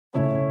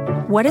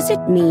what does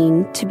it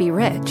mean to be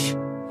rich?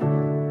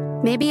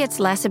 Maybe it's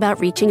less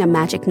about reaching a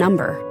magic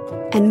number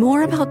and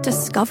more about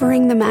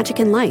discovering the magic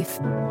in life.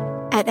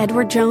 At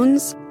Edward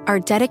Jones,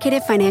 our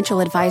dedicated financial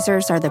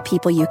advisors are the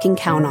people you can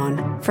count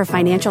on for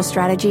financial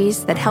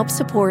strategies that help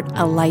support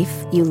a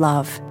life you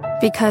love.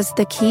 Because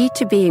the key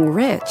to being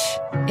rich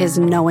is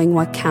knowing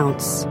what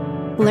counts.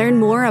 Learn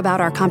more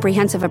about our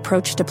comprehensive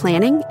approach to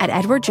planning at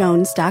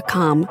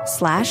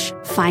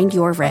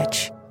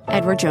edwardjones.com/findyourrich.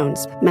 Edward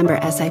Jones, member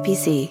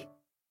SIPC.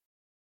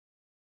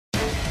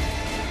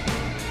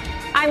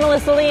 I'm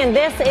Melissa Lee, and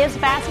this is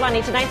Fast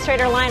Money. Tonight's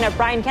trader lineup: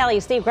 Brian Kelly,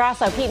 Steve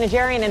Grasso, Pete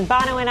Najarian, and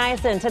Bono and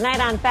Ison. Tonight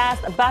on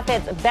Fast,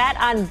 Buffett's bet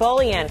on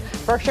bullion.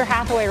 Berkshire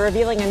Hathaway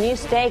revealing a new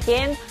stake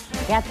in,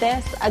 get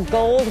this, a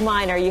gold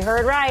miner. You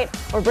heard right.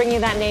 We're bringing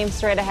that name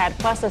straight ahead.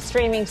 Plus a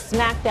streaming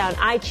smackdown,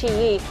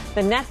 iQIYI,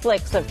 the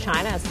Netflix of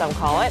China, as some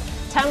call it.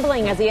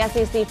 Tumbling as the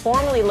SEC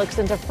formally looks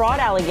into fraud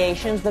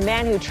allegations. The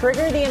man who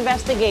triggered the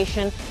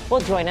investigation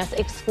will join us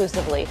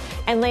exclusively.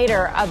 And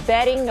later, a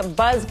betting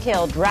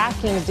buzzkill,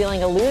 DraftKings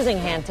dealing a losing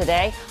hand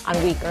today on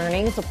weak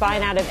earnings. We'll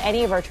find out if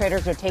any of our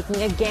traders are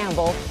taking a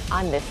gamble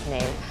on this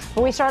name.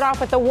 But we start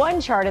off with the one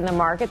chart in the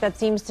market that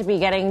seems to be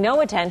getting no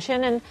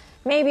attention, and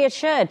maybe it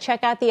should.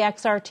 Check out the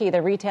XRT,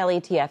 the retail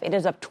ETF. It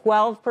is up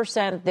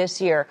 12%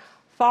 this year,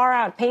 far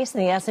outpacing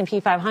the S&P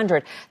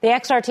 500. The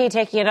XRT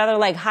taking another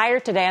leg higher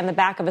today on the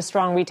back of a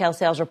strong retail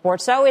sales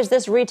report. So is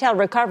this retail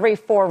recovery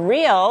for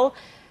real?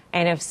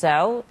 And if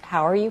so,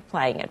 how are you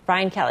playing it?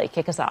 Brian Kelly,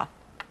 kick us off.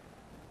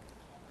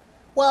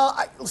 Well,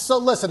 so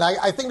listen,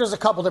 I think there's a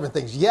couple different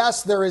things.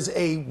 Yes, there is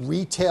a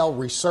retail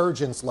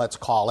resurgence, let's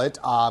call it.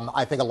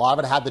 I think a lot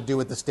of it had to do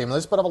with the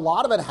stimulus, but a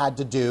lot of it had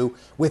to do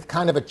with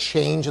kind of a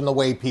change in the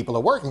way people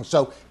are working.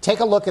 So take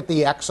a look at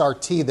the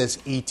XRT, this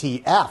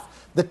ETF.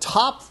 The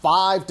top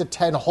 5 to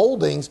 10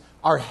 holdings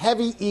are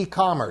heavy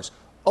e-commerce,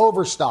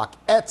 Overstock,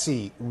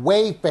 Etsy,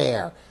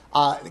 Wayfair,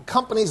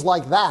 companies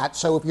like that.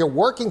 So if you're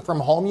working from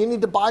home, you need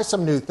to buy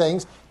some new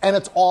things, and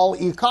it's all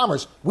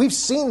e-commerce. We've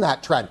seen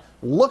that trend.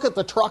 Look at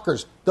the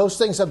truckers. Those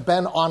things have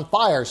been on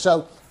fire.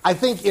 So I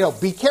think,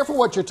 be careful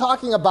what you're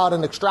talking about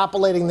and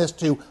extrapolating this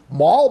to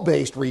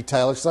mall-based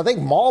retailers. So I think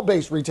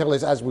mall-based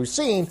retailers, as we've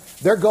seen,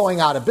 they're going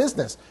out of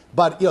business.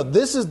 But,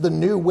 this is the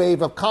new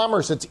wave of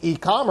commerce. It's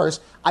e-commerce.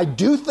 I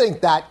do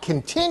think that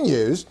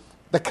continues.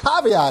 The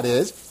caveat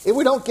is, if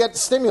we don't get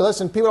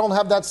stimulus and people don't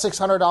have that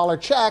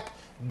 $600 check,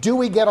 do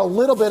we get a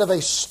little bit of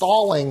a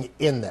stalling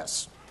in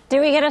this?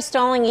 Do we get a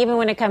stalling even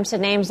when it comes to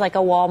names like a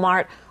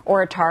Walmart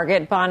or a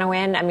Target,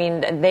 Bonawyn? I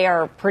mean, they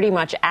are pretty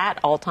much at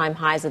all-time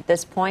highs at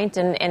this point,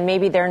 and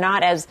maybe they're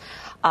not as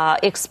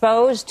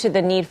exposed to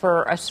the need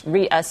for a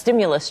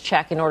stimulus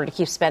check in order to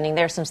keep spending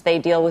there, since they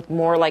deal with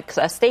more like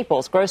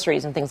staples,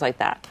 groceries, and things like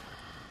that.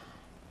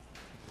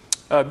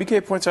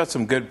 BK points out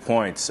some good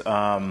points.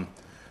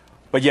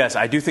 But yes,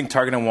 I do think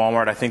Target and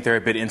Walmart, I think they're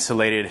a bit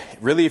insulated.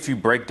 Really, if you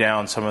break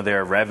down some of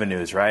their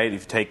revenues, right?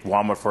 If you take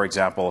Walmart, for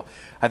example,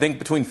 I think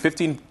between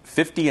 50 and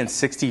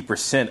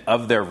 60%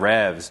 of their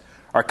revs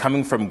are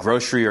coming from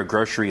grocery or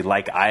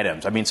grocery-like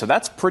items. I mean, so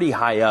that's pretty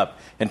high up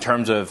in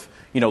terms of,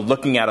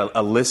 looking at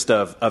a list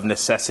of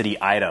necessity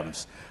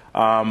items.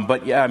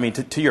 But yeah, I mean,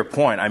 to your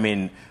point, I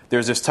mean,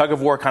 there's this tug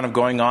of war kind of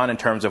going on in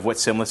terms of what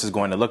stimulus is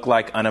going to look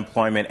like,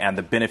 unemployment, and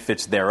the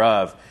benefits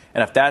thereof.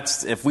 And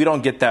if we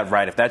don't get that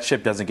right, if that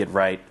ship doesn't get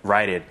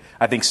righted,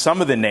 I think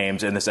some of the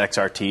names in this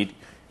XRT,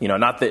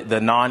 not the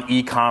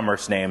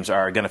non-e-commerce names,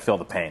 are going to feel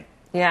the pain.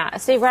 Yeah.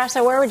 Steve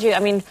Grasso, where would you,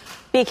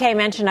 BK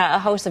mentioned a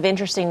host of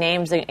interesting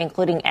names,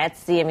 including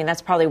Etsy. I mean,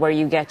 that's probably where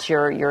you get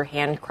your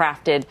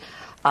handcrafted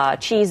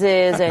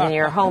cheeses and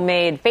your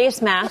homemade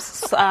face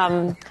masks.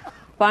 But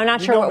I'm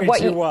not sure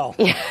what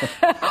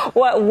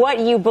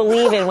you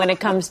believe in when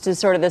it comes to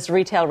sort of this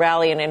retail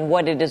rally and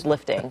what it is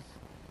lifting.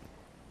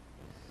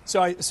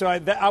 So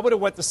I would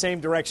have went the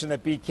same direction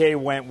that BK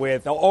went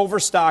with. Now,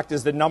 Overstocked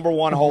is the number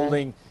one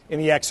holding in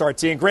the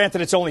XRT. And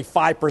granted, it's only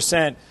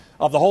 5%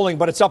 of the holding,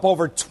 but it's up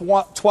over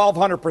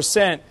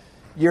 1,200%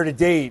 year to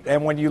date.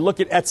 And when you look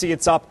at Etsy,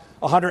 it's up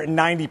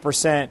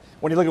 190%.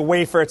 When you look at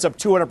Wayfair, it's up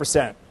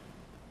 200%.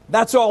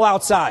 That's all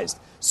outsized.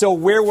 So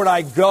where would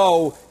I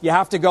go? You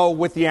have to go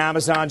with the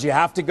Amazons. You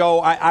have to go.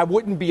 I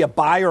wouldn't be a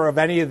buyer of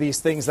any of these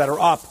things that are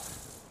up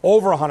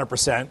over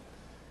 100%,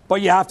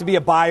 but you have to be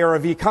a buyer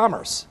of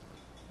e-commerce.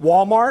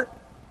 Walmart,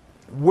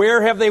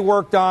 where have they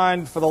worked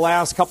on for the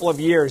last couple of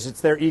years?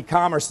 It's their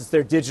e-commerce. It's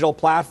their digital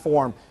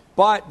platform.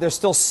 But they're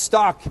still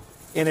stuck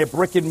in a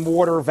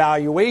brick-and-mortar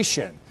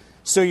valuation.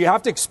 So you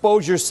have to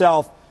expose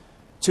yourself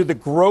to the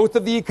growth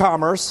of the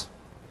e-commerce,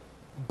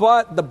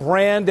 but the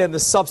brand and the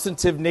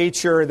substantive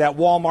nature that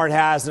Walmart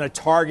has and a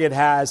Target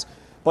has.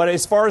 But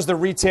as far as the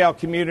retail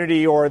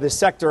community or the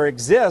sector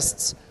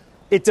exists,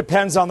 it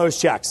depends on those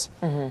checks.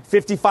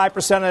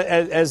 55%,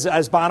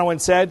 as Bonawyn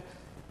said,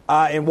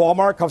 in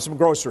Walmart comes from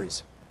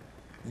groceries.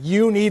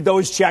 You need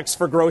those checks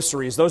for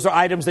groceries. Those are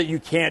items that you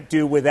can't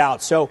do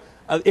without. So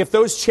if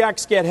those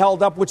checks get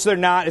held up, which they're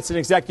not, it's an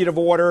executive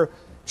order,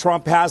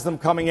 Trump has them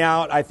coming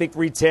out. I think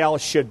retail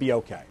should be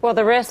okay. Well,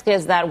 the risk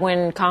is that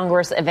when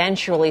Congress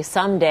eventually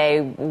someday,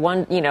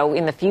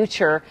 in the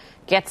future,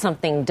 gets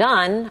something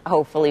done,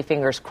 hopefully,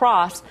 fingers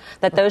crossed,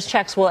 that those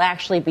checks will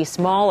actually be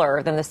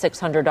smaller than the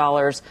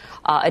 $600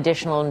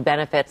 additional in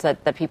benefits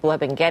that people have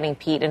been getting,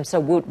 Pete. And so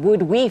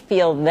would we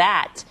feel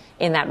that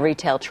in that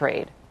retail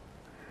trade?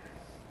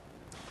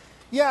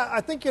 Yeah,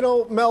 I think,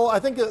 Mel, I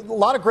think a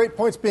lot of great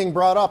points being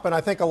brought up, and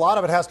I think a lot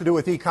of it has to do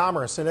with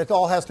e-commerce, and it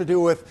all has to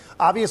do with,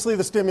 obviously,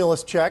 the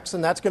stimulus checks,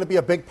 and that's going to be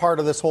a big part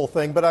of this whole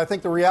thing. But I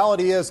think the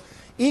reality is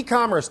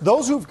e-commerce,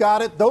 those who've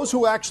got it, those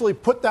who actually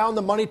put down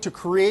the money to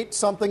create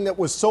something that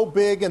was so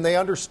big and they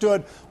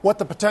understood what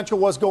the potential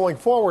was going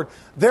forward,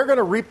 they're going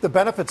to reap the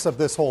benefits of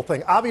this whole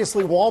thing.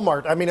 Obviously,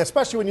 Walmart, I mean,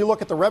 especially when you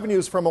look at the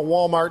revenues from a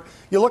Walmart,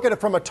 you look at it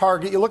from a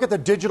Target, you look at the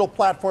digital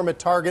platform at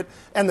Target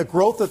and the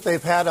growth that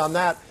they've had on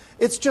that.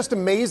 It's just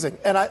amazing.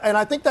 And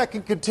I think that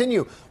can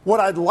continue. What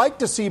I'd like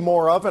to see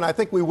more of, and I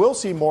think we will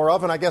see more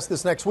of, and I guess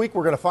this next week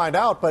we're going to find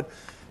out, but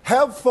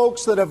have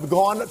folks that have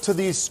gone to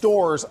these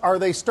stores, are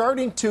they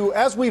starting to,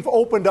 as we've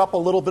opened up a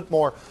little bit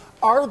more,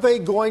 are they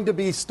going to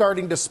be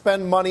starting to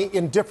spend money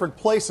in different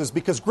places?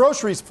 Because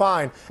groceries,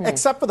 fine,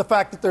 except for the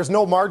fact that there's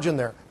no margin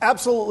there.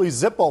 Absolutely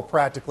Zippo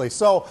practically.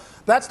 So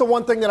that's the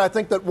one thing that I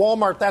think that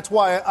Walmart, that's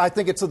why I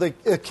think it's the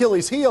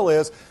Achilles heel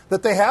is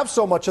that they have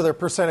so much of their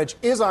percentage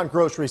is on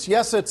groceries.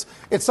 Yes, it's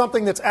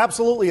something that's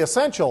absolutely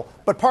essential,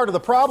 but part of the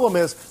problem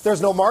is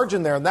there's no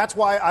margin there. And that's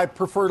why I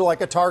prefer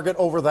like a Target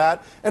over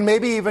that. And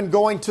maybe even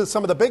going to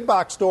some of the big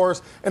box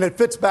stores, and it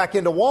fits back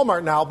into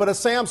Walmart now, but a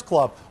Sam's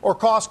Club or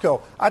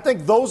Costco. I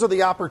think those are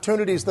the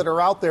opportunities that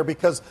are out there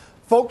because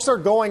folks are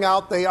going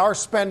out, they are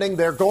spending,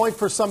 they're going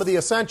for some of the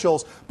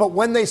essentials, but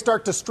when they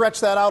start to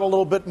stretch that out a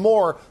little bit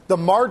more, the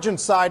margin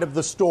side of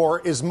the store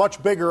is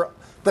much bigger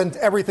than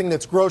everything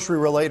that's grocery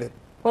related.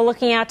 Well,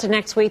 looking out to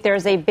next week,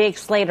 there's a big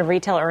slate of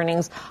retail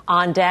earnings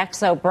on deck,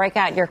 so break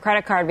out your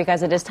credit card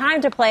because it is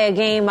time to play a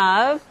game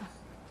of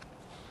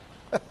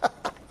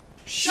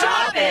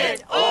Shop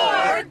It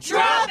or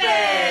Drop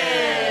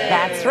It!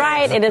 That's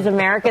right, it is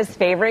America's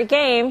favorite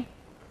game.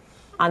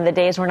 On the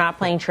days we're not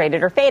playing Trade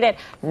It or Fade It.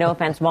 No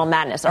offense, Mall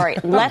Madness. All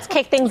right, let's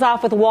kick things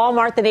off with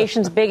Walmart, the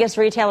nation's biggest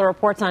retailer,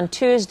 reports on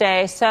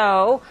Tuesday.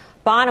 So,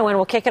 Bonawyn,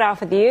 we'll kick it off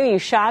with you. You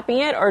shopping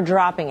it or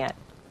dropping it?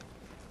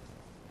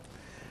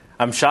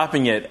 I'm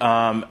shopping it.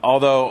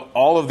 Although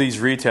all of these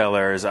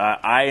retailers,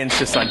 I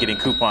insist on getting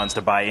coupons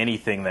to buy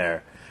anything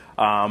there.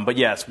 But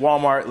yes,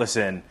 Walmart,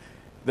 listen,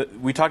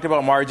 we talked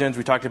about margins.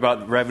 We talked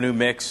about revenue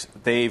mix.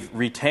 They've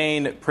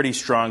retained pretty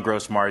strong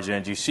gross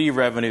margins. You see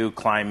revenue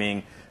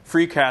climbing.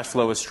 Free cash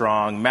flow is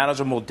strong,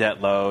 manageable debt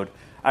load.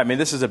 I mean,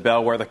 this is a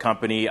bellwether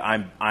company.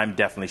 I'm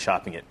definitely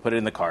shopping it. Put it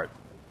in the cart.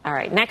 All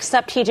right. Next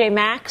up, TJ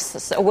Maxx.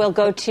 So we'll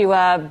go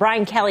to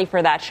Brian Kelly for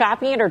that.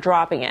 Shopping it or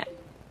dropping it?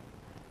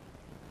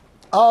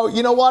 Oh,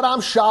 you know what? I'm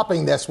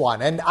shopping this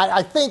one. And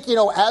I think,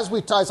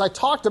 as I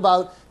talked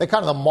about the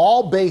kind of the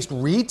mall-based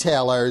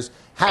retailers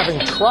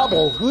having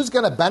trouble, who's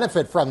going to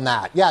benefit from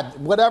that? Yeah,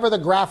 whatever the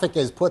graphic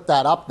is, put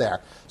that up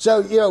there.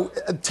 So,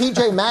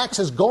 TJ Maxx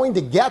is going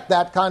to get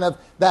that kind of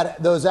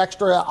those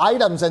extra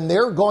items, and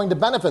they're going to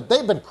benefit.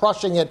 They've been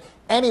crushing it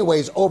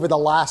anyways over the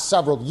last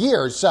several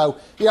years. So,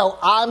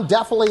 I'm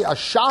definitely a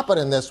shopper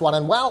in this one.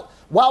 And while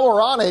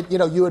we're on it,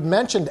 you had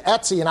mentioned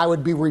Etsy, and I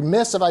would be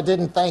remiss if I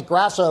didn't thank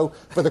Grasso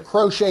for the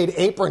crocheted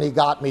apron he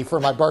got me for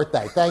my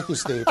birthday. Thank you,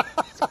 Steve.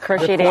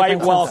 You're quite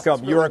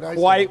welcome. You're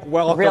quite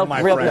welcome,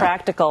 my friend. Real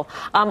practical.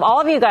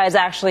 All of you guys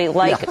actually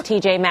like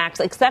TJ Maxx,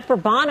 except for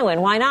Bonawyn.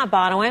 Why not,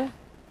 Bonawyn?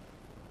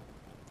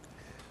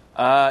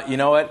 You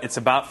know what? It's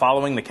about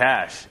following the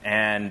cash.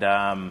 And,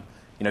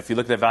 if you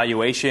look at the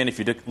valuation, if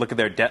you look at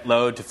their debt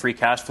load to free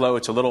cash flow,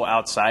 it's a little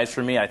outsized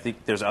for me. I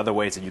think there's other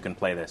ways that you can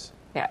play this.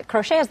 Yeah,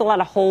 crochet has a lot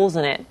of holes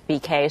in it,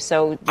 BK.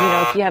 So,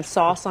 if you have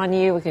sauce on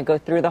you, we could go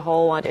through the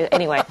hole.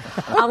 Anyway,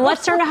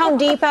 let's turn to Home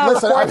Depot.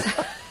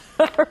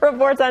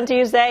 Reports on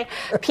Tuesday.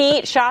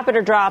 Pete, shop it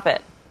or drop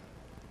it?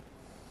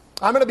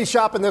 I'm going to be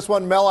shopping this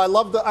one, Mel. I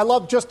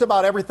love just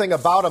about everything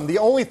about them. The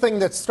only thing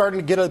that's starting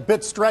to get a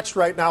bit stretched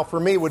right now for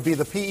me would be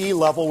the PE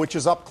level, which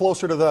is up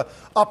closer to the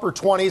upper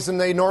 20s,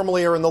 and they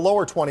normally are in the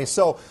lower 20s.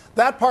 So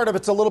that part of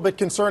it's a little bit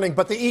concerning.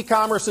 But the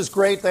e-commerce is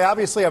great. They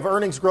obviously have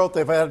earnings growth.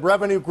 They've had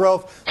revenue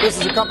growth. This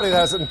is a company that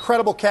has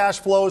incredible cash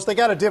flows. They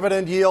got a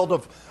dividend yield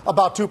of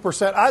about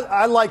 2%.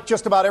 I like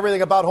just about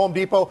everything about Home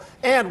Depot.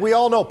 And we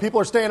all know people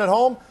are staying at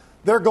home.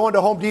 They're going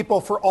to Home Depot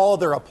for all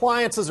of their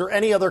appliances or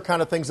any other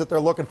kind of things that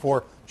they're looking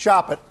for.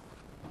 Shop it.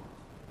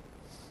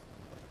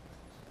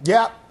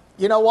 Yeah,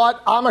 you know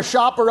what? I'm a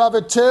shopper of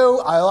it,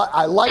 too.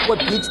 I like what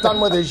Pete's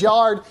done with his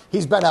yard.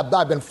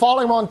 I've been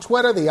following him on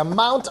Twitter. The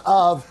amount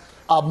of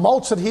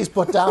mulch that he's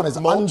put down is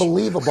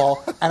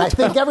unbelievable. And I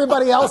think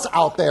everybody else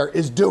out there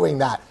is doing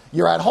that.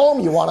 You're at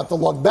home. You want it to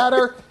look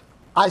better.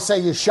 I say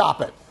you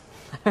shop it.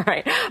 All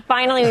right.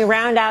 Finally, we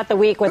round out the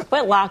week with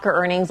Foot Locker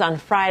earnings on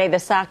Friday. The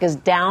stock is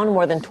down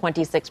more than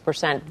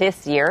 26%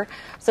 this year.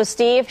 So,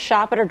 Steve,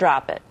 shop it or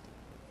drop it?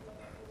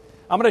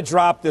 I'm going to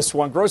drop this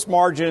one. Gross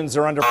margins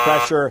are under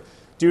pressure.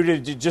 due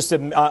to just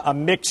a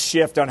mixed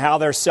shift on how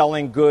they're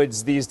selling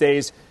goods these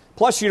days.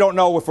 Plus, you don't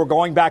know if we're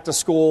going back to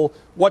school,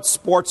 what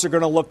sports are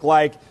going to look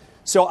like.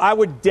 So I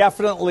would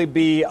definitely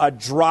be a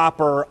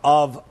dropper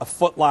of a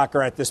Foot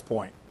Locker at this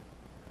point.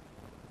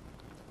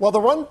 Well, the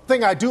one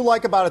thing I do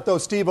like about it, though,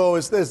 Steve-O,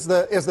 is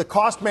the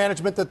cost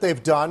management that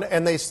they've done.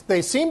 And they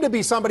seem to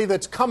be somebody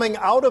that's coming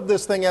out of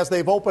this thing as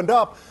they've opened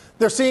up.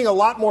 They're seeing a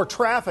lot more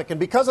traffic. And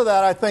because of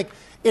that, I think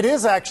it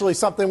is actually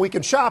something we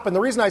can shop. And the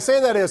reason I say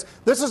that is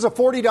this is a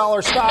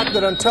 $40 stock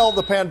that until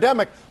the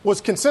pandemic was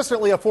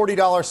consistently a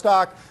 $40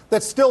 stock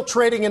that's still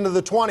trading into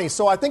the 20s.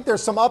 So I think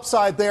there's some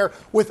upside there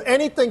with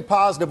anything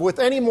positive, with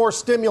any more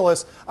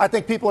stimulus. I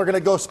think people are going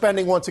to go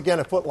spending once again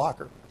at Foot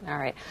Locker. All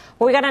right.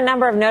 Well, we got a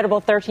number of notable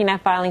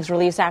 13F filings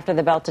released after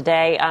the bell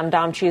today.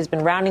 Dom Chu's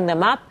been rounding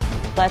them up.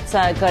 Let's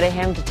go to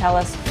him to tell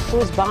us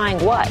who's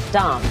buying what.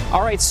 Dom.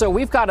 All right, so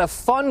we've got a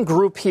fun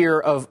group here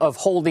of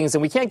holdings,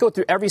 and we can't go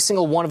through every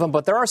single one of them,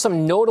 but there are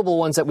some notable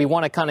ones that we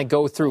want to kind of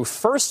go through.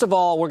 First of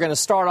all, we're going to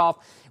start off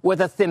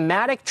with a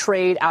thematic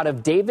trade out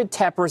of David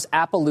Tepper's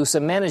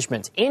Appaloosa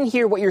Management. In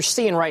here, what you're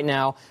seeing right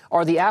now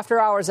are the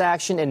after-hours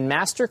action in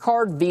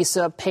MasterCard,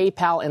 Visa,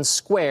 PayPal, and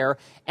Square.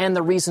 And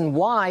the reason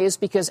why is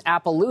because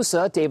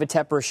Appaloosa, David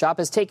Tepper's shop,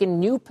 has taken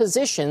new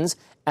positions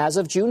as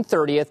of June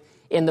 30th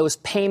in those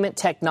payment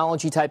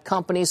technology type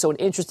companies. So an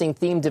interesting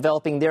theme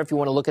developing there if you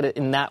want to look at it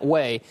in that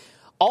way.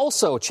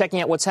 Also,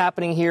 checking out what's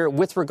happening here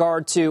with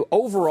regard to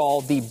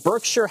overall the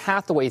Berkshire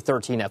Hathaway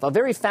 13F, a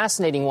very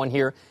fascinating one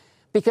here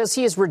because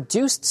he has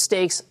reduced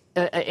stakes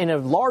in a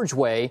large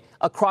way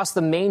across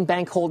the main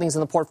bank holdings in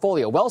the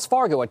portfolio. Wells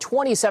Fargo, a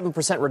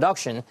 27%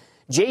 reduction.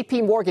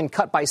 JP Morgan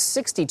cut by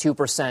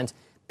 62%.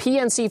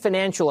 PNC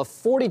Financial, a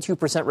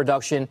 42%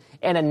 reduction,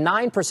 and a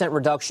 9%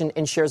 reduction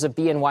in shares of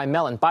BNY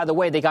Mellon. By the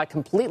way, they got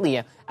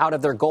completely out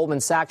of their Goldman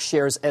Sachs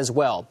shares as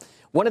well.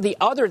 One of the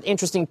other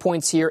interesting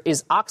points here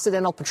is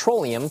Occidental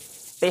Petroleum.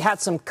 They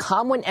had some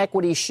common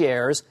equity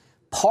shares,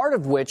 part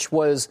of which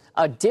was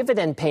a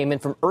dividend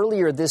payment from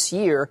earlier this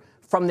year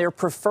from their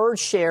preferred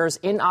shares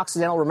in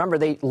Occidental. Remember,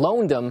 they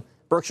loaned them,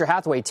 Berkshire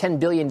Hathaway, $10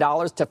 billion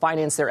to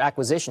finance their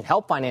acquisition,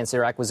 help finance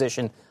their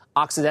acquisition.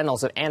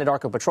 Occidentals of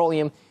Anadarko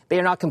Petroleum. They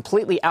are not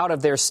completely out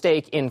of their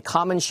stake in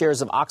common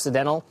shares of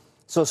Occidental,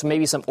 so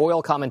maybe some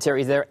oil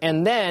commentary there.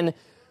 And then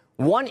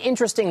one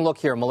interesting look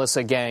here,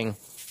 Melissa, gang.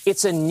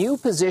 It's a new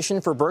position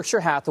for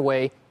Berkshire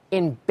Hathaway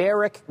in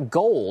Barrick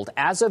Gold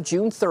as of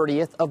June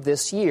 30th of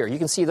this year. You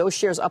can see those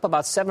shares up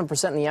about 7%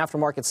 in the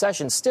aftermarket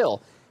session.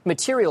 Still,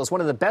 materials,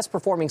 one of the best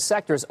performing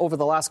sectors over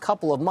the last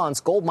couple of months.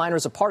 Gold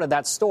miners are part of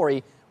that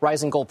story.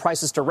 Rising gold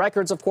prices to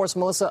records, of course,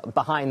 Melissa.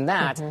 Behind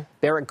that,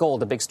 Barrick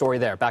Gold, a big story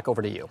there. Back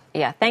over to you.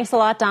 Yeah, thanks a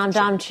lot,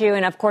 Dom Chu.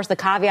 And, of course, the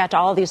caveat to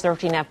all these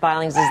 13F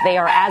filings is they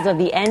are as of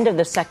the end of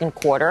the second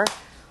quarter.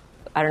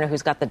 I don't know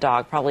who's got the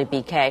dog, probably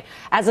BK.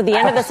 As of the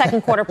end of the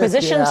second quarter,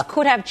 positions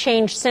could have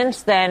changed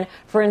since then.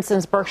 For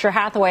instance, Berkshire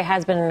Hathaway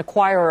has been an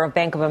acquirer of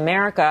Bank of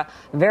America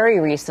very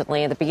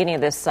recently, at the beginning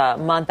of this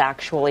month,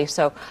 actually.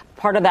 So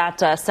part of that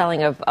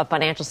selling of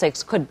financial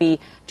stakes could be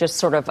just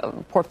sort of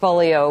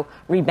portfolio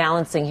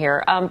rebalancing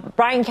here.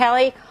 Brian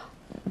Kelly,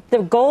 the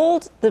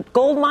gold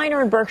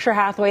miner in Berkshire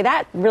Hathaway,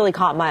 that really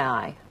caught my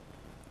eye.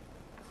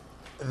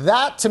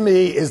 That, to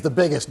me, is the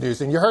biggest news.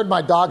 And you heard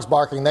my dogs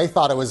barking. They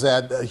thought it was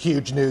a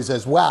huge news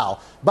as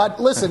well. But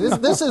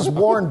listen, this is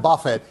Warren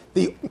Buffett,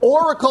 the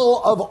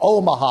Oracle of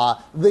Omaha,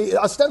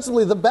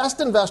 ostensibly the best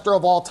investor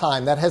of all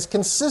time that has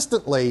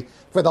consistently,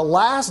 for the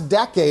last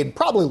decade,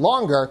 probably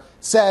longer,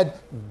 said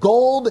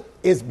gold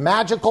is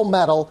magical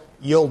metal.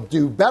 You'll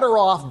do better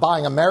off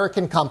buying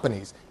American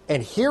companies.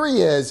 And here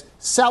he is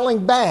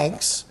selling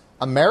banks,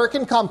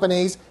 American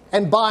companies,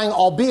 and buying,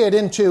 albeit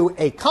into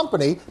a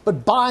company,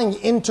 but buying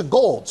into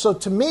gold. So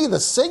to me, the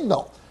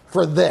signal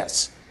for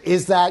this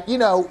is that,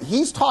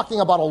 he's talking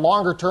about a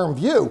longer-term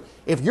view.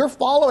 If you're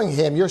following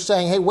him, you're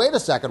saying, hey, wait a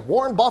second,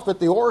 Warren Buffett,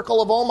 the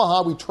Oracle of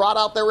Omaha, we trot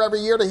out there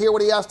every year to hear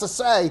what he has to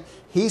say.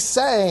 He's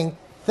saying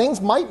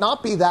things might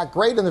not be that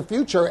great in the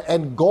future,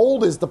 and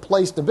gold is the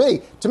place to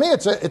be. To me,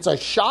 it's a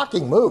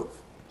shocking move.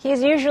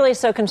 He's usually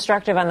so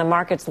constructive on the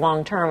markets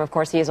long term. Of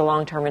course, he is a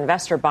long-term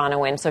investor,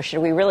 Bonawyn. So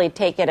should we really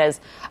take it as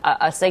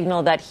a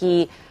signal that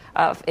he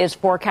is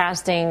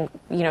forecasting,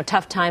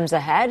 tough times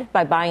ahead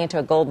by buying into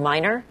a gold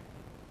miner?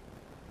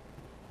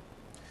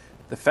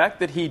 The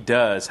fact that he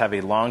does have a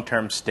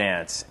long-term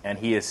stance and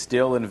he is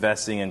still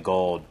investing in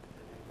gold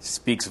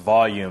speaks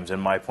volumes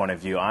in my point of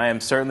view. I am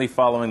certainly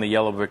following the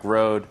yellow brick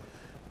road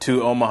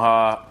to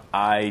Omaha.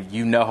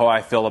 You know how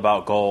I feel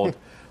about gold.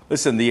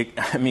 Listen,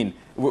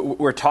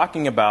 we're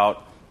talking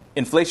about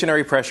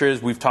inflationary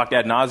pressures. We've talked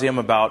ad nauseum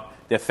about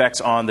the effects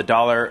on the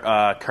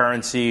dollar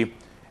currency,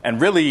 and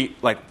really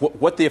like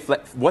what the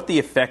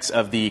effects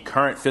of the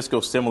current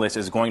fiscal stimulus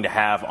is going to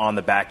have on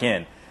the back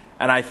end.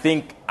 And I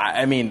think,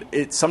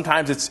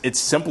 sometimes it's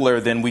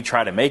simpler than we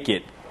try to make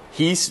it.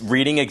 He's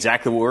reading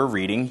exactly what we're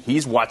reading.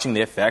 He's watching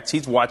the effects.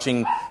 He's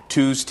watching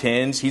 2s,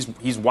 10s.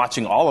 He's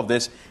watching all of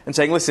this and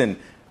saying, listen,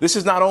 this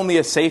is not only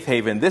a safe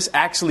haven. This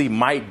actually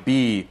might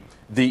be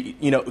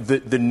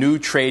the new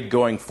trade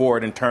going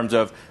forward in terms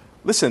of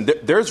listen,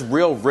 there's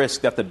real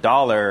risk that the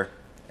dollar,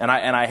 and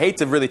I hate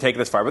to really take it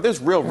this far, but there's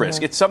real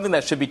risk. It's something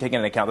that should be taken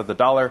into account, that the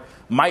dollar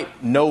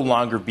might no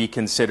longer be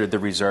considered the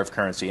reserve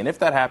currency. And if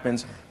that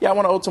happens, I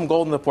want to own some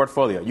gold in the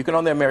portfolio. You can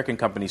own the American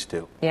companies,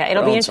 too. Yeah,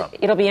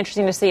 it'll be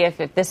interesting to see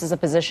if this is a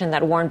position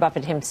that Warren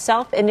Buffett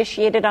himself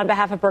initiated on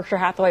behalf of Berkshire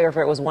Hathaway or if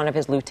it was one of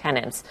his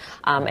lieutenants.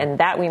 And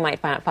that we might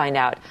find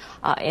out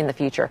in the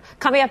future.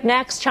 Coming up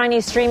next,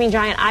 Chinese streaming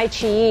giant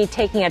iQIYI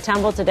taking a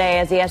tumble today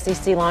as the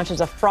SEC launches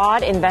a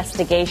fraud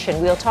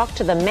investigation. We'll talk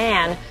to the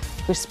man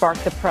who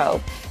sparked the probe.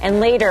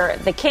 And later,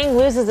 the king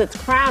loses its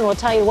crown. We'll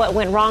tell you what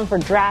went wrong for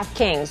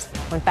DraftKings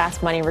when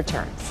Fast Money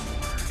returns.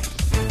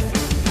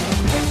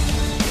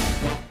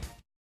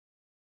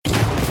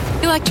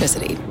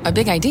 Electricity, a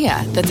big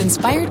idea that's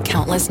inspired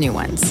countless new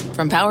ones.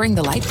 From powering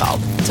the light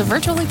bulb to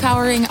virtually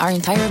powering our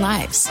entire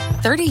lives.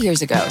 30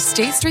 years ago,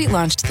 State Street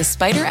launched the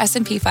Spider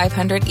S&P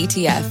 500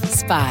 ETF,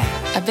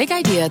 SPY. A big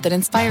idea that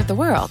inspired the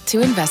world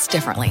to invest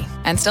differently.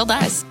 And still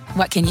does.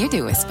 What can you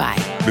do with SPY?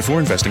 Before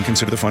investing,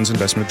 consider the fund's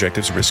investment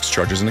objectives, risks,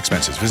 charges, and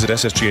expenses. Visit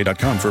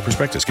ssga.com for a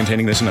prospectus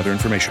containing this and other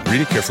information.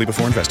 Read it carefully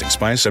before investing.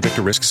 SPY is subject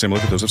to risks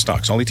similar to those of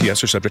stocks. All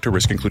ETFs are subject to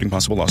risk, including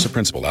possible loss of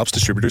principal. Alps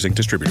Distributors, Inc.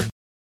 Distributor.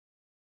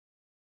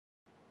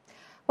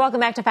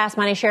 Welcome back to Fast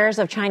Money. Shares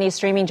of Chinese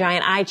streaming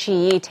giant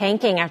iQIYI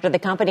tanking after the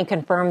company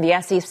confirmed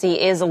the SEC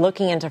is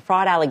looking into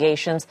fraud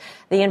allegations.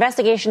 The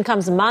investigation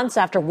comes months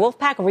after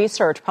Wolfpack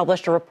Research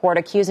published a report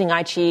accusing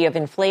iQIYI of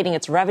inflating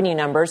its revenue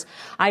numbers.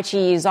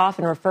 iQIYI is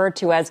often referred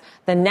to as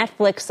the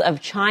Netflix of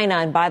China.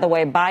 And by the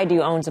way, Baidu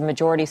owns a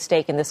majority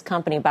stake in this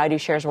company. Baidu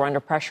shares were under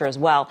pressure as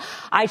well.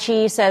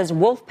 iQIYI says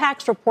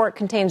Wolfpack's report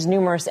contains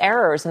numerous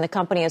errors, and the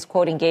company has,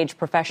 quote, engaged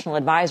professional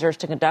advisors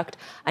to conduct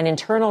an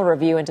internal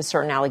review into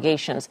certain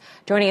allegations.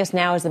 Joining us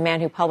now is the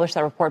man who published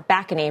that report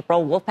back in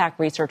April, Wolfpack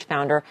Research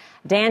founder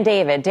Dan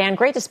David. Dan,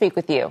 great to speak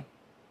with you.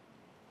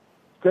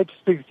 Great to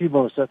speak with you,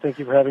 Melissa. Thank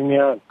you for having me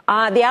on.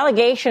 The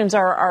allegations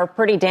are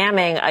pretty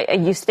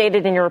damning. You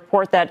stated in your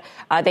report that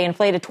they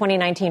inflated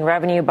 2019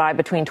 revenue by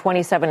between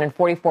 27 and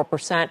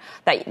 44%,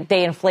 that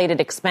they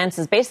inflated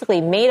expenses, basically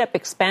made up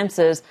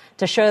expenses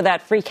to show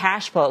that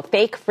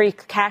fake free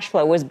cash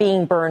flow was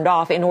being burned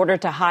off in order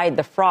to hide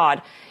the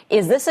fraud.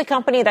 Is this a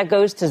company that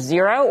goes to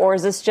zero, or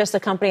is this just a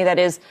company that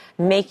is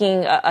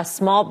making a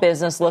small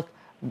business look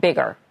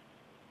bigger?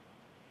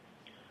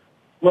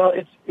 Well,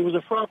 it was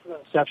a fraud from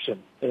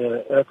inception,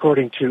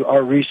 according to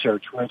our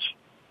research, which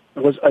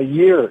was a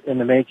year in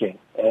the making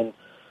and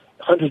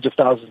hundreds of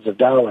thousands of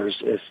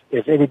dollars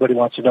if anybody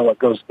wants to know what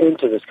goes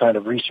into this kind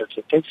of research.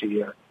 It takes a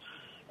year.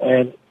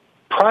 And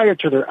prior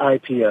to their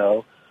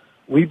IPO,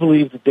 we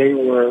believe that they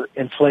were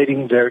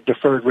inflating their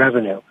deferred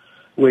revenue,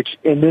 which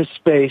in this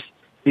space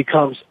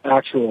becomes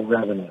actual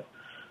revenue.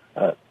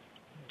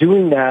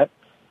 Doing that,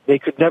 they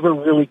could never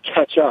really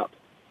catch up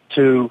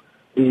to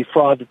the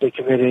fraud that they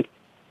committed,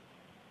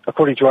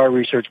 according to our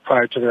research,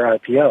 prior to their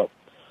IPO.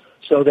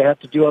 So they have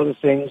to do other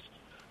things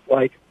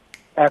like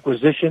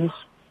acquisitions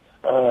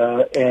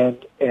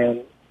and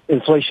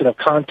inflation of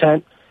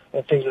content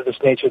and things of this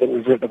nature that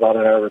we've written about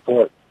in our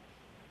report.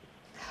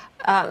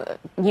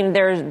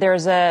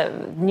 There's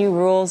new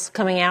rules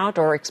coming out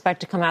or expect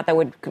to come out that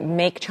would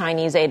make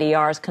Chinese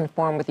ADRs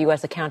conform with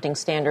U.S. accounting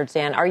standards.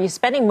 Dan, are you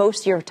spending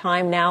most of your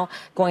time now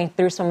going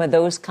through some of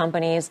those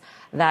companies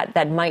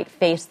that might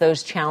face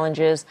those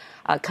challenges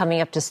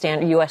coming up to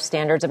U.S.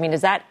 standards? I mean, is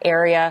that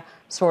area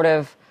sort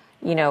of,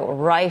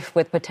 rife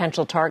with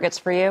potential targets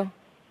for you?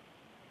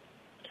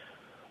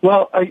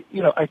 Well,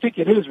 I think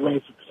it is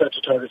rife with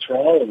potential targets for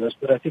all of us,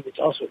 but I think it's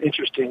also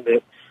interesting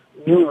that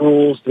new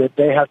rules that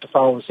they have to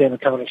follow the same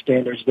accounting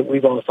standards that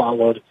we've all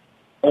followed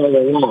all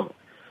along,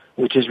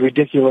 which is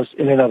ridiculous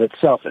in and of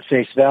itself at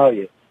face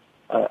value.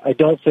 I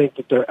don't think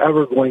that they're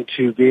ever going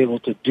to be able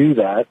to do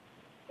that.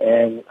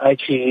 And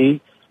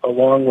iQIYI,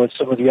 along with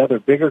some of the other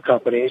bigger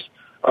companies,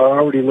 are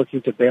already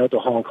looking to bail to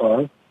Hong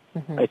Kong.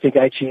 Mm-hmm. I think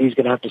iQIYI is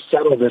going to have to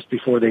settle this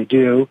before they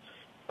do.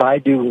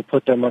 Baidu will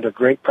put them under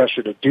great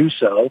pressure to do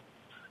so.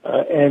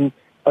 And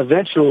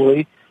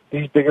eventually,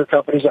 these bigger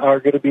companies are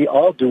going to be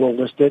all dual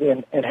listed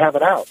and have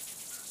it out.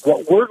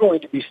 What we're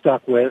going to be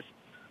stuck with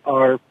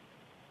are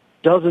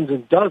dozens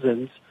and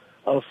dozens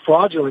of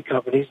fraudulent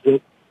companies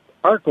that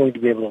aren't going to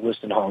be able to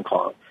list in Hong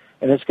Kong.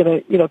 And it's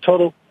going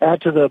to,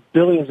 add to the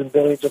billions and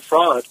billions of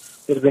fraud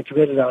that have been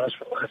committed on us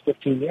for the last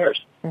 15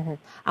 years. Mm-hmm.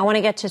 I want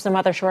to get to some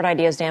other short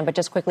ideas, Dan, but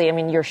just quickly,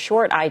 you're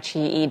short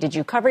iQIYI. Did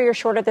you cover your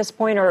short at this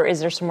point, or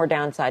is there some more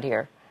downside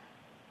here?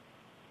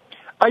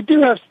 I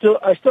still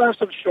have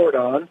some short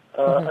on.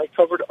 Mm-hmm. I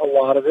covered a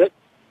lot of it,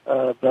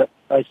 but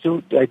I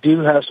do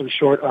have some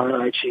short on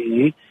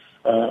iQIYI.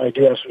 I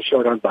do have some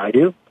short on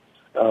Baidu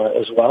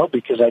as well,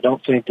 because I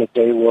don't think that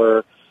they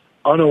were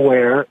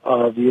unaware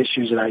of the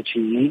issues at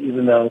iQIYI,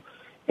 even though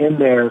in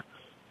their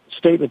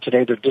statement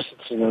today they're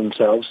distancing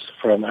themselves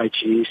from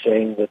iQIYI,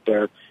 saying that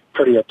they're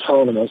pretty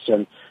autonomous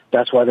and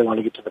that's why they want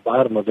to get to the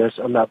bottom of this.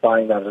 I'm not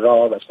buying that at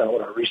all. That's not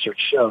what our research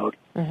showed.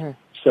 Mm-hmm.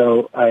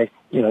 So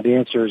the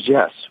answer is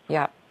yes.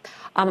 Yeah.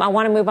 I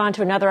want to move on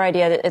to another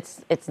idea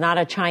that it's not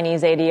a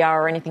Chinese ADR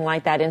or anything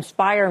like that.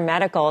 Inspire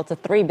Medical, it's a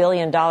 $3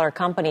 billion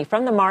company.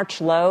 From the March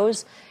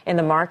lows in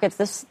the markets,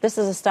 this is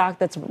a stock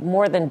that's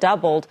more than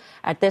doubled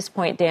at this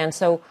point, Dan.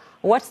 So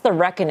what's the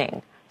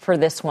reckoning for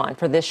this one,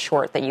 for this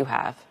short that you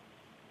have?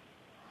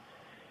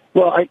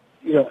 Well, I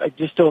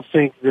just don't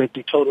think that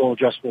the total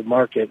addressable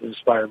market in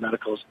Inspire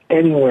Medical is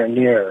anywhere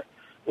near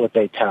what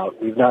they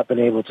tout. We've not been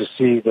able to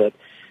see that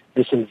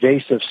this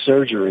invasive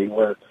surgery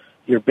where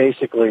you're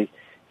basically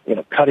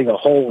cutting a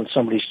hole in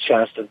somebody's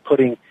chest and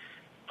putting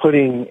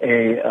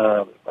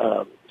a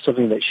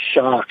something that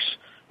shocks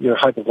your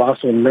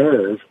hypoglossal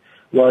nerve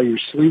while you're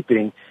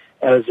sleeping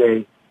as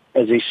a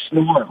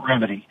snore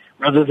remedy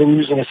rather than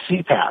using a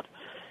CPAP.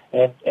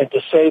 And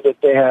to say that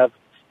they have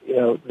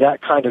that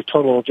kind of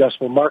total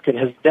addressable market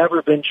has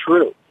never been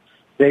true.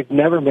 They've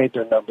never made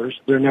their numbers.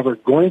 They're never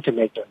going to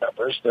make their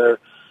numbers. They're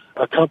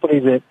a company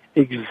that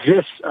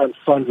exists on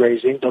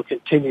fundraising. They'll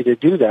continue to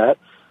do that.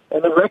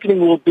 And the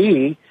reckoning will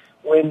be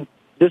when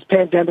this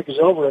pandemic is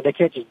over and they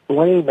can't just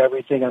blame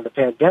everything on the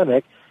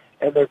pandemic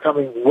and they're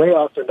coming way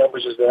off their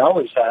numbers as they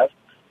always have.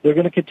 They're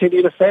going to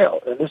continue to fail.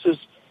 And this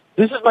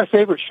is my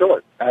favorite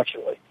short,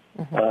 actually.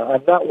 Mm-hmm.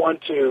 I'm not one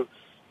to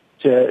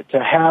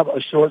have a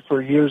short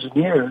for years and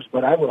years,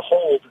 but I would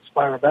hold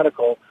Inspire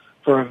Medical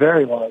for a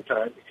very long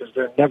time because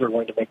they're never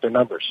going to make their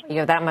numbers. You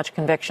have that much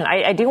conviction.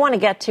 I do want to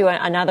get to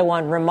another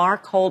one,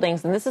 Remark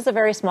Holdings, and this is a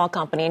very small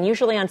company, and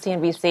usually on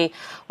CNBC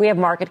we have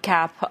market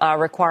cap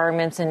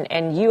requirements,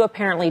 and you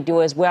apparently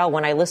do as well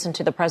when I listened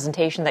to the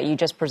presentation that you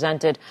just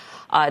presented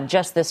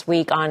just this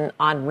week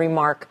on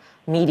Remark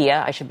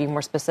Media. I should be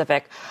more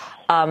specific.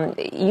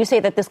 You say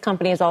that this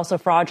company is also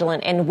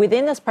fraudulent, and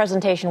within this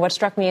presentation, what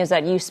struck me is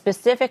that you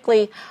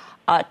specifically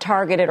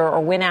targeted or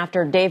went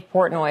after Dave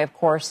Portnoy, of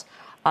course.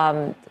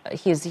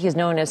 He's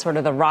known as sort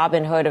of the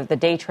Robin Hood of the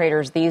day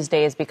traders these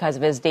days because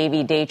of his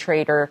Davey Day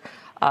Trader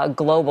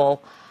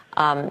Global.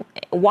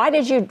 Why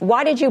did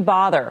you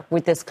bother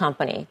with this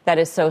company that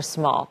is so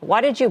small?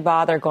 Why did you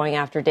bother going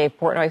after Dave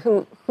Portnoy,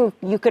 who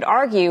you could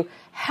argue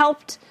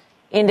helped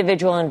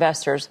individual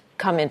investors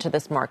come into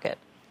this market?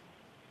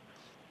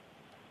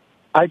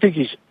 I think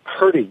he's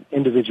hurting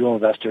individual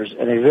investors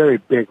in a very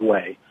big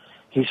way.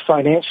 He's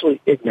financially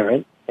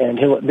ignorant, and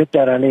he'll admit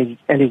that on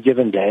any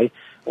given day.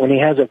 When he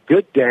has a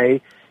good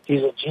day,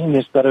 he's a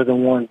genius better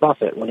than Warren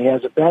Buffett. When he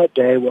has a bad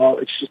day, well,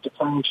 it's just a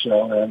clown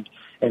show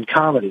and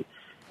comedy.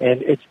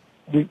 And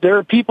there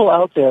are people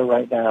out there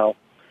right now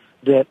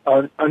that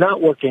are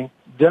not working.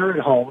 They're at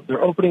home.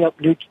 They're opening up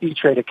new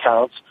E-Trade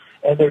accounts,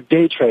 and they're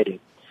day trading.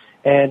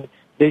 And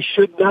they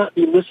should not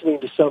be listening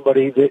to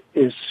somebody that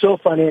is so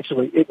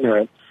financially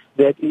ignorant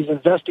that he's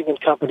investing in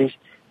companies.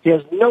 He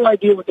has no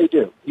idea what they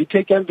do. You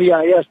take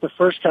MVIS, the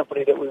first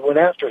company that we went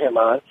after him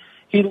on,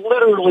 he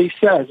literally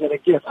says in a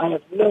gift, I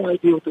have no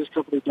idea what this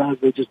company does.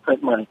 They just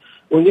print money.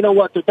 Well, you know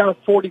what? They're down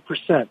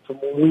 40% from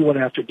when we went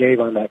after Dave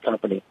on that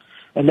company.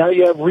 And now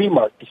you have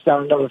Remark, that's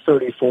down another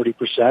 30,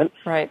 40%,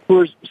 right,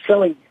 who are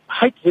selling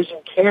height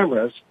vision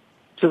cameras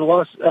to the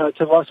Las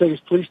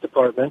Vegas Police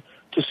Department,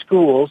 to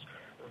schools.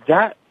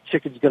 That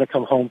chicken's going to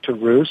come home to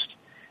roost.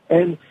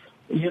 And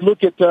you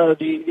look at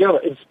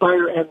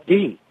Inspire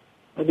MD.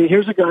 I mean,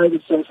 here's a guy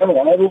that says, hey,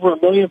 I have over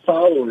 1 million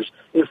followers.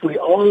 If we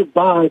all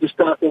buy, the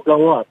stock will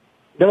go up.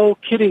 No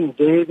kidding,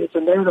 Dave. It's a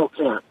nano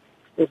cap.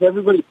 If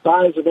everybody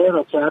buys a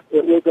nano cap,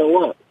 it will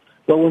go up.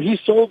 But when he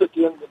sold at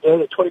the end of the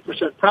day at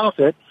 20%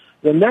 profit,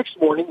 the next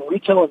morning,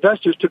 retail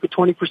investors took a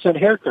 20%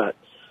 haircut.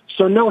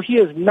 So, no, he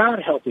is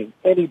not helping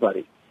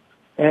anybody.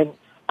 And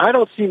I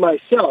don't see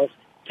myself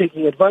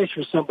taking advice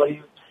from somebody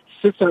who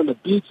sits on the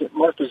beach at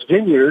Martha's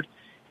Vineyard,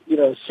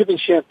 sipping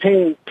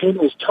champagne,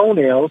 painting his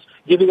toenails,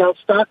 giving out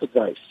stock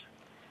advice.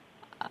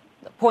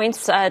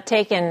 Points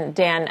taken,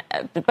 Dan.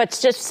 But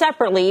just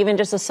separately, even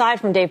just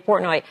aside from Dave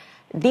Portnoy,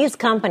 these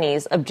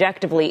companies,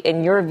 objectively,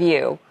 in your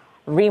view,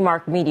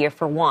 Remark Media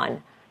for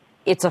one,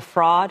 it's a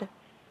fraud?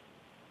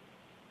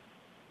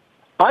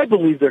 I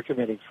believe they're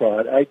committing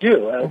fraud. I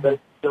do.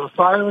 The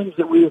filings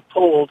that we have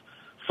pulled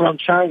from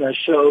China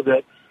show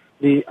that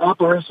the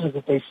operations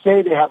that they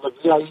say they have a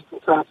VIE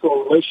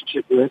contractual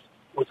relationship with,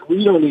 which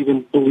we don't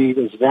even believe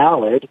is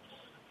valid,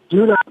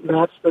 do not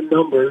match the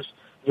numbers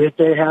that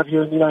they have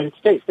here in the United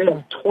States. They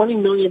have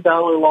 $20 million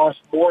loss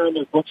more in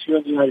their books here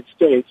in the United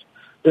States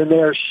than they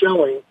are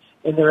showing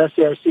in their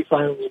SAIC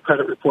filings and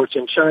credit reports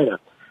in China.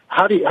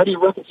 How do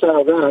you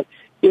reconcile that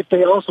if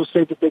they also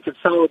say that they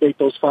consolidate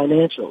those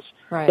financials?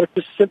 Right. That's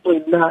just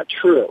simply not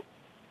true.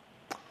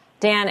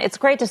 Dan, it's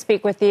great to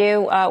speak with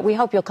you. We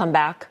hope you'll come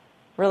back.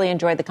 Really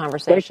enjoyed the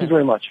conversation. Thank you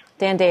very much.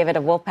 Dan David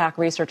of Wolfpack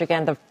Research,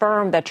 again, the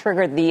firm that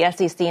triggered the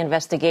SEC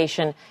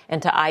investigation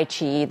into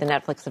iQIYI, the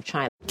Netflix of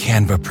China.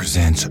 Canva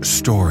presents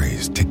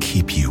stories to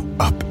keep you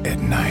up at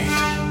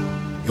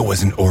night. It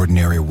was an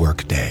ordinary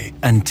workday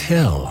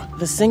until...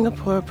 The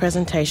Singapore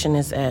presentation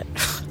is at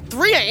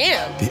 3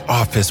 a.m. The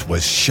office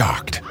was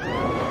shocked.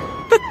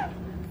 But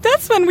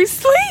that's when we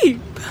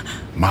sleep.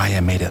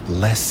 Maya made it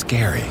less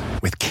scary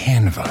with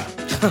Canva.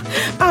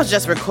 I'll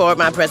just record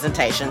my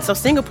presentation so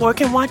Singapore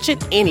can watch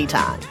it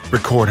anytime.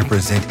 Record and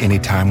present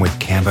anytime with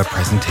Canva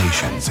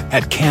presentations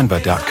at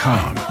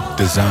canva.com.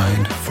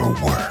 Designed for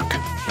work.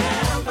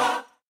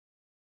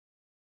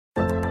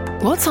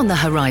 What's on the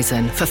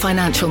horizon for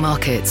financial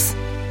markets?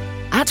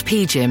 At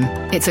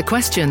PGIM, it's a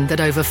question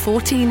that over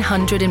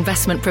 1,400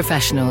 investment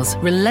professionals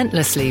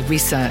relentlessly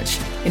research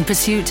in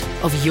pursuit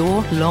of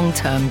your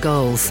long-term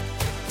goals.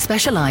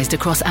 Specialized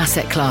across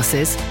asset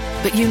classes,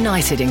 but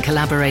united in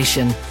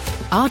collaboration,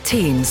 our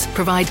teams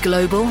provide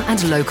global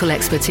and local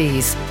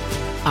expertise.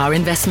 Our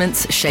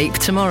investments shape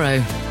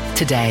tomorrow,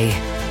 today.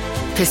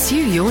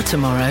 Pursue your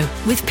tomorrow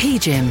with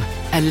PGIM,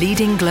 a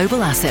leading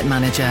global asset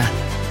manager.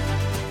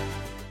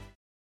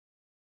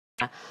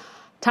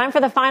 Time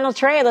for the final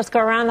trade. Let's go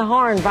around the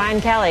horn.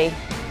 Brian Kelly.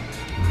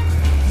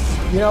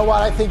 You know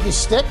what? I think you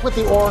stick with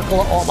the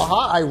Oracle of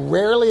Omaha. I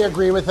rarely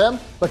agree with them,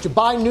 but you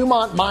buy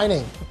Newmont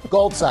Mining,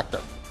 gold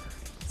sector.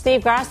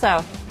 Steve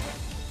Grasso.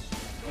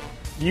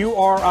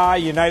 URI,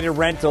 United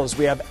Rentals.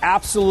 We have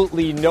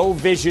absolutely no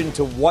vision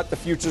to what the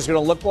future is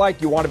going to look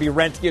like. You want to be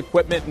renting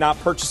equipment, not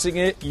purchasing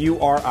it.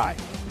 URI.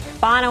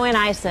 Bono and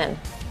Eisen.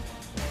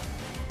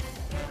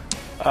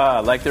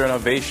 I like their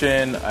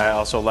innovation. I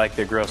also like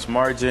their gross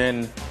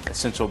margin.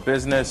 Essential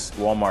business.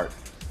 Walmart.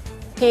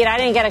 Pete, I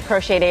didn't get a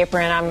crocheted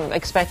apron. I'm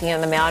expecting it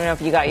in the mail. I don't know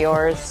if you got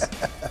yours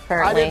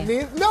currently. I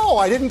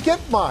didn't get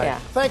mine. Yeah.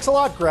 Thanks a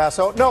lot,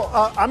 Grasso. No,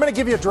 I'm going to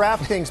give you a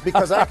DraftKings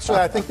because actually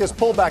I think this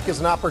pullback is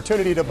an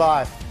opportunity to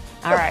buy.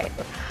 All right.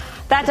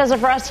 That does it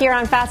for us here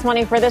on Fast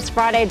Money for this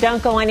Friday.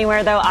 Don't go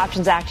anywhere, though.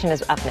 Options action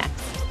is up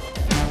next.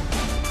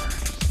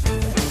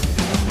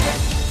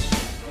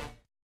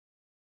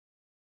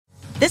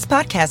 This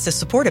podcast is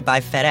supported by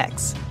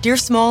FedEx. Dear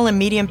small and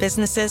medium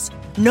businesses,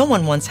 no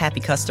one wants happy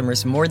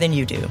customers more than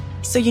you do.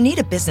 So you need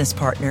a business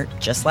partner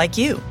just like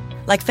you.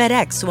 Like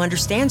FedEx, who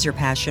understands your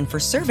passion for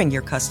serving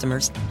your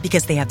customers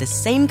because they have the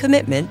same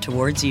commitment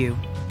towards you.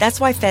 That's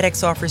why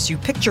FedEx offers you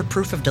picture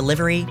proof of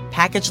delivery,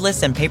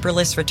 packageless and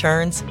paperless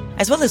returns,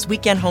 as well as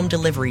weekend home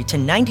delivery to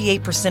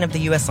 98% of the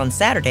U.S. on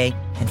Saturday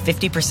and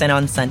 50%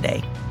 on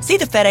Sunday. See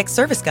the FedEx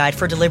service guide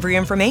for delivery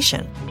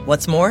information.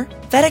 What's more,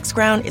 FedEx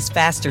Ground is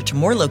faster to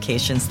more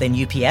locations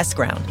than UPS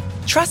Ground.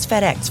 Trust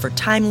FedEx for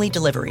timely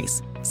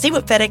deliveries. See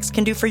what FedEx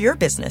can do for your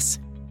business.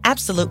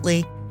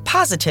 Absolutely,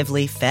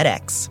 positively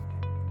FedEx.